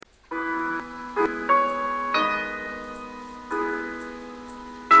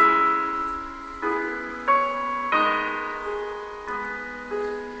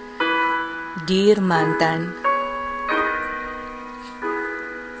Dear mantan,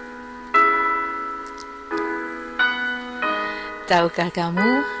 tahukah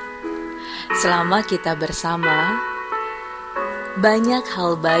kamu, selama kita bersama, banyak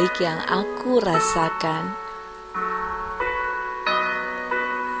hal baik yang aku rasakan.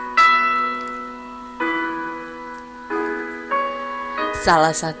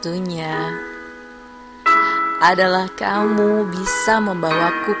 Salah satunya adalah kamu bisa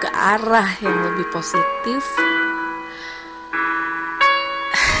membawaku ke arah yang lebih positif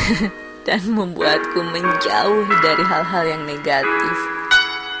dan membuatku menjauh dari hal-hal yang negatif.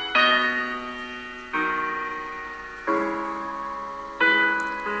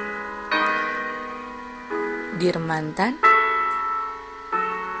 Dear mantan,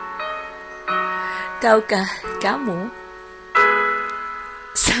 tahukah kamu,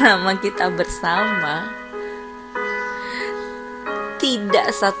 selama kita bersama, tidak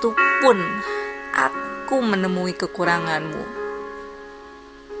satupun aku menemui kekuranganmu.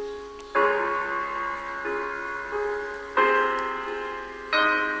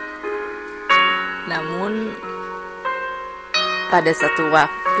 Namun, pada satu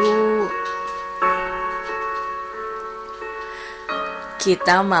waktu,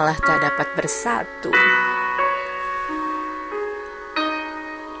 kita malah tak dapat bersatu.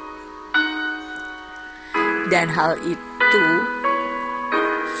 Dan hal itu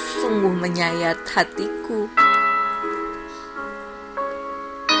sungguh menyayat hatiku.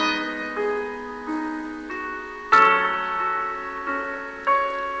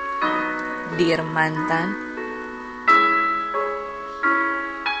 Dear mantan,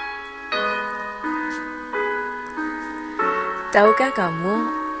 tahukah kamu,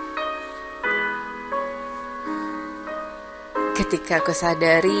 ketika aku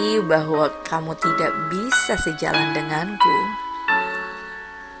sadari bahwa kamu tidak bisa sejalan denganku,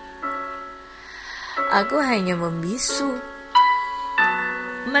 aku hanya membisu,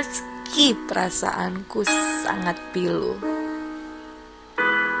 meski perasaanku sangat pilu.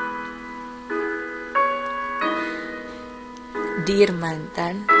 Dear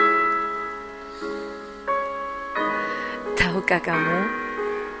mantan, tahukah kamu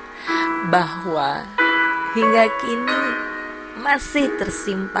bahwa hingga kini masih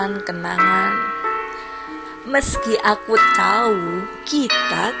tersimpan kenangan, meski aku tahu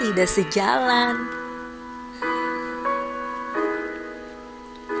kita tidak sejalan.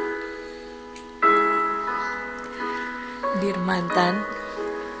 Dear mantan,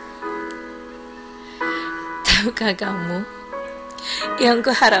 tahukah kamu, yang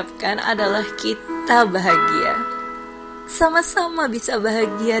kuharapkan adalah kita bahagia, sama-sama bisa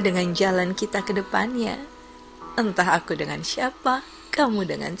bahagia dengan jalan kita ke depannya. Entah aku dengan siapa, kamu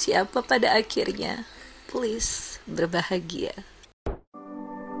dengan siapa, pada akhirnya please berbahagia.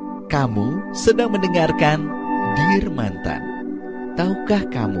 Kamu sedang mendengarkan Dear Mantan. Tahukah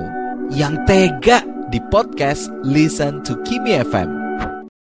kamu yang tega di podcast Listen to Kimi FM?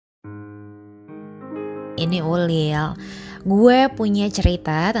 Ini Ulil. Gue punya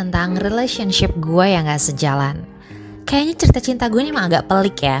cerita tentang relationship gue yang gak sejalan. Kayaknya cerita cinta gue ini emang agak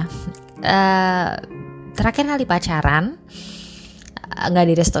pelik ya. Terakhir kali pacaran gak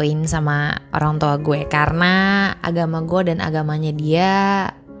direstuin sama orang tua gue karena agama gue dan agamanya dia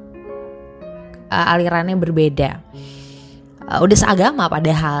alirannya berbeda. Udah seagama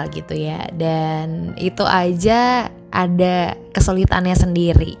padahal gitu ya. Dan itu aja ada kesulitannya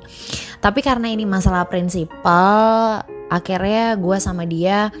sendiri. Tapi karena ini masalah prinsipal, akhirnya gue sama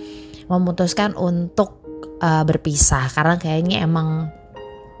dia memutuskan untuk berpisah karena kayaknya emang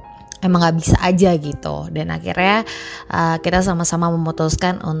gak bisa aja gitu. Dan akhirnya kita sama-sama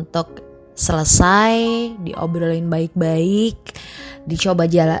memutuskan untuk selesai, diobrolin baik-baik, dicoba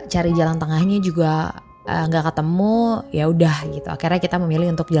cari jalan tengahnya juga gak ketemu. Ya udah gitu, akhirnya kita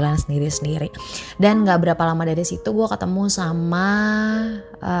memilih untuk jalan sendiri-sendiri. Dan gak berapa lama dari situ gue ketemu sama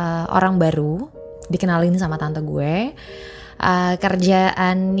orang baru, dikenalin sama tante gue.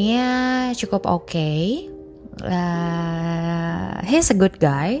 Kerjaannya cukup oke. He's a good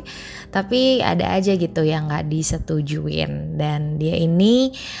guy, tapi ada aja gitu yang gak disetujuin. Dan dia ini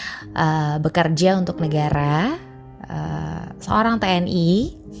bekerja untuk negara, seorang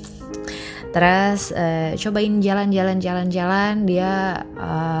TNI. Terus cobain jalan-jalan dia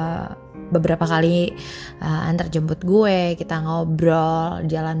beberapa kali antar jemput gue, kita ngobrol,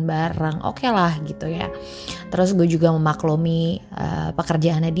 jalan bareng, oke lah gitu ya. Terus gue juga memaklumi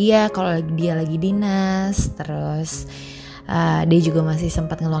pekerjaannya dia kalau dia lagi dinas. Terus dia juga masih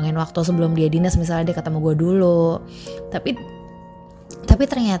sempat ngeluangin waktu sebelum dia dinas, misalnya dia ketemu gue dulu. Tapi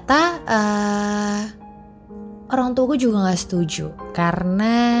ternyata orang tua gue juga gak setuju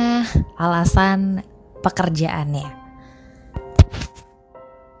karena alasan pekerjaannya.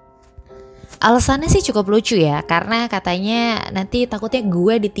 Alasannya sih cukup lucu ya, karena katanya nanti takutnya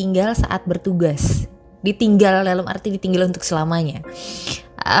gue ditinggal saat bertugas. Ditinggal dalam arti ditinggal untuk selamanya.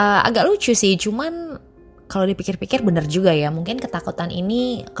 Agak lucu sih, cuman kalau dipikir-pikir benar juga ya. Mungkin ketakutan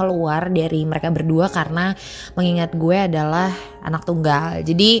ini keluar dari mereka berdua karena mengingat gue adalah anak tunggal.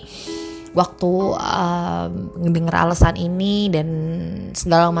 Jadi waktu ngedenger alasan ini dan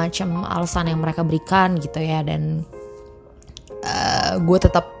segala macam alasan yang mereka berikan gitu ya, dan gue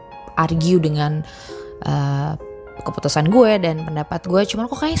tetap argue dengan keputusan gue dan pendapat gue, cuman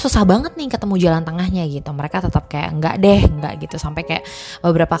kok kayak susah banget nih ketemu jalan tengahnya gitu. Mereka tetap kayak enggak gitu, sampai kayak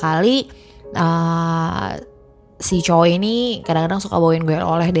beberapa kali si cowok ini kadang-kadang suka bawain gue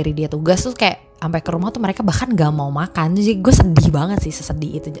oleh dari dia tugas, terus kayak sampai ke rumah tuh mereka bahkan gak mau makan. Jadi gue sedih banget sih,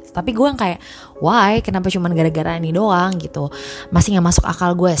 sesedih itu. Tapi gue yang kayak why, kenapa cuman gara-gara ini doang gitu. Masih gak masuk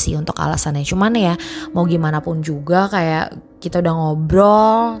akal gue sih untuk alasannya. Cuman ya mau gimana pun juga, kayak kita udah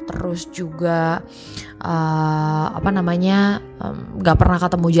ngobrol, terus juga gak pernah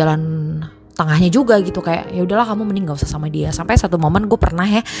ketemu jalan tengahnya juga gitu. Kayak ya udahlah, kamu mending gak usah sama dia. Sampai satu momen gue pernah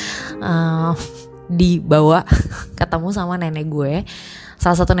ya dibawa ketemu sama nenek gue.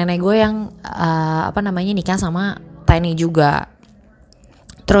 Salah satu nenek gue yang nikah sama Tiny juga.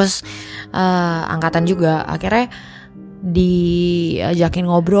 Terus angkatan juga. Akhirnya diajakin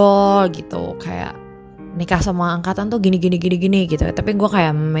ngobrol gitu, kayak nikah sama angkatan tuh gini gitu. Tapi gue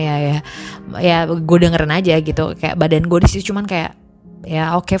kayak ya gue dengerin aja gitu. Kayak badan gue di situ cuman kayak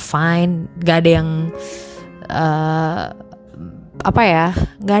ya oke, fine. Gak ada yang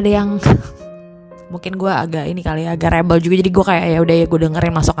gak ada yang mungkin gue agak ini kali, agak rebel juga. Jadi gue kayak ya udah ya gue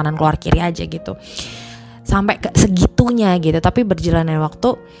dengerin, masuk kanan keluar kiri aja gitu. Sampai ke segitunya gitu. Tapi berjalannya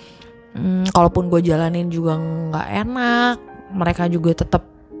waktu, kalaupun gue jalanin juga nggak enak, mereka juga tetap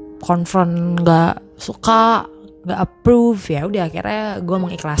konfront, nggak suka, nggak approve. Ya udah akhirnya gue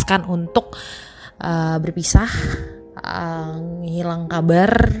mengikhlaskan untuk berpisah, hilang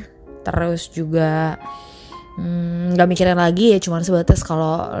kabar, terus juga nggak mikirin lagi ya, cuman sebatas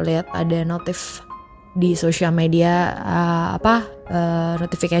kalau lihat ada notif di sosial media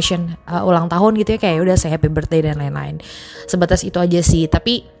notification ulang tahun gitu ya, kayak udah say happy birthday dan lain-lain. Sebatas itu aja sih.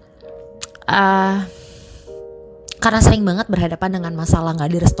 Tapi karena sering banget berhadapan dengan masalah nggak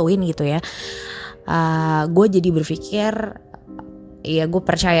direstuin gitu ya, gue jadi berpikir ya gue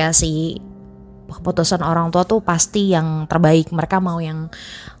percaya sih keputusan orang tua tuh pasti yang terbaik. Mereka mau yang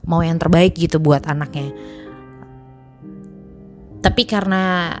terbaik gitu buat anaknya. Tapi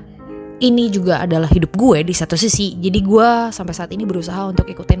karena ini juga adalah hidup gue di satu sisi, jadi gue sampai saat ini berusaha untuk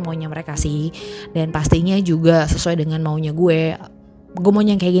ikutin maunya mereka sih. Dan pastinya juga sesuai dengan maunya gue. Gue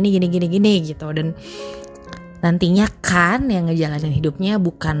maunya kayak gini gitu. Dan nantinya kan yang ngejalanin hidupnya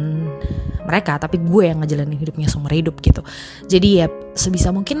bukan mereka, tapi gue yang ngejalanin hidupnya seumur hidup gitu. Jadi ya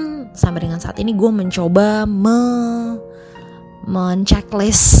sebisa mungkin sampai dengan saat ini gue mencoba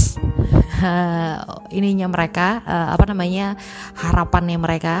men-checklist ininya mereka, harapannya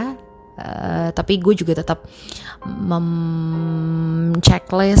mereka. Tapi gue juga tetap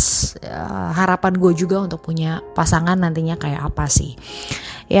checklist harapan gue juga untuk punya pasangan nantinya kayak apa sih.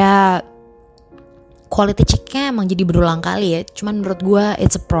 Ya quality checknya emang jadi berulang kali ya. Cuman menurut gue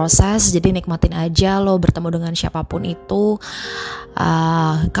it's a process. Jadi nikmatin aja lo bertemu dengan siapapun itu.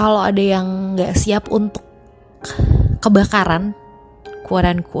 Kalau ada yang gak siap untuk kebakaran, quote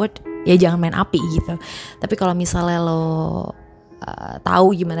unquote, ya jangan main api gitu. Tapi kalau misalnya lo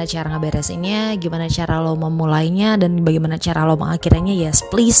tahu gimana cara ngeberesinnya, gimana cara lo memulainya, dan bagaimana cara lo mengakhirinya, yes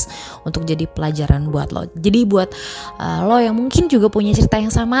please, untuk jadi pelajaran buat lo. Jadi buat lo yang mungkin juga punya cerita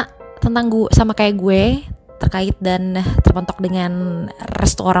yang sama tentang gue, sama kayak gue, terkait dan terpentok dengan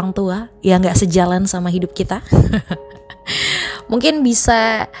restu orang tua yang gak sejalan sama hidup kita, mungkin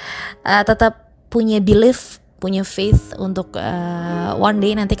bisa tetap punya belief, punya faith untuk one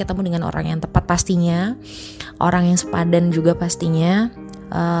day nanti ketemu dengan orang yang tepat pastinya, orang yang sepadan juga pastinya,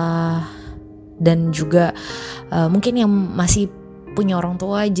 dan juga mungkin yang masih punya orang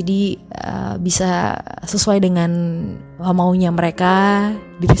tua, jadi bisa sesuai dengan maunya mereka,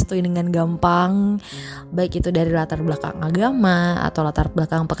 direstui dengan gampang, baik itu dari latar belakang agama atau latar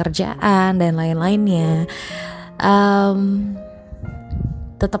belakang pekerjaan dan lain-lainnya.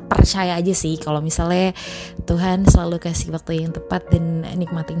 Tetap percaya aja sih kalau misalnya Tuhan selalu kasih waktu yang tepat dan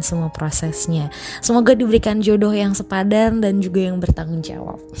nikmatin semua prosesnya. Semoga diberikan jodoh yang sepadan dan juga yang bertanggung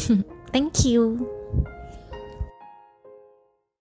jawab. Thank you.